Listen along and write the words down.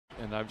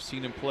and I've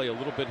seen him play a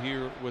little bit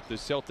here with the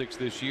Celtics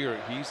this year.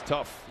 He's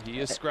tough. He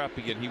is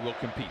scrappy, and he will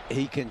compete.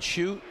 He can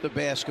shoot the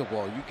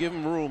basketball. You give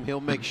him room,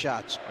 he'll make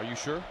shots. Are you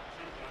sure?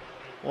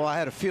 Well, I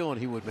had a feeling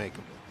he would make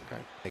them.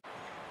 Okay.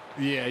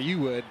 Yeah, you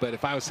would, but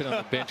if I was sitting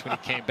on the bench when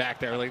he came back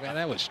there, like, man,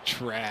 that was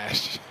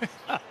trash.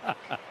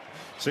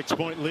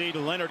 6-point lead.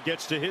 Leonard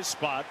gets to his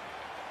spot.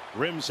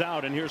 Rims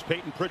out, and here's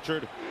Payton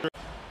Pritchard.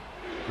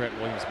 Grant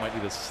Williams might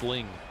need a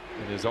sling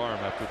in his arm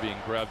after being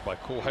grabbed by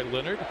Kawhi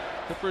Leonard.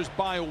 Clippers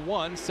by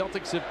 1.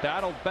 Celtics have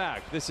battled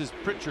back. This is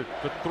Pritchard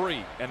for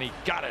 3, and he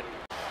got it.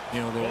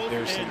 You know,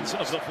 Both ends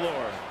of the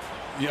floor.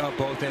 Yeah,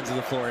 both ends of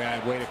the floor.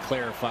 Yeah, way to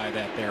clarify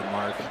that there,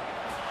 Mark.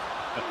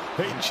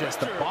 Payton Just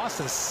the Pritchard.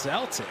 Boston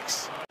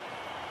Celtics.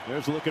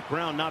 There's a look at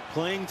Brown not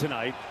playing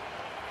tonight.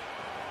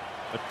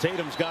 But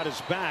Tatum's got his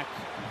back.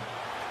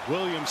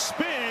 Williams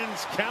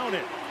spins, count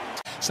it.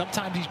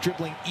 Sometimes he's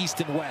dribbling east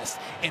and west,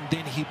 and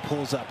then he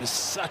pulls up. It's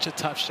such a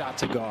tough shot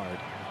to guard.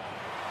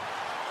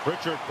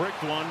 Pritchard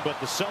bricked one, but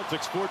the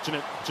Celtics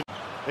fortunate.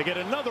 They get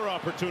another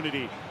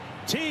opportunity.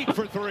 Teague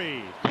for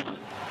 3.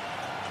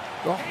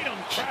 Tatum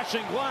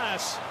crashing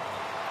glass.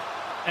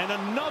 And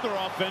another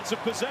offensive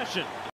possession.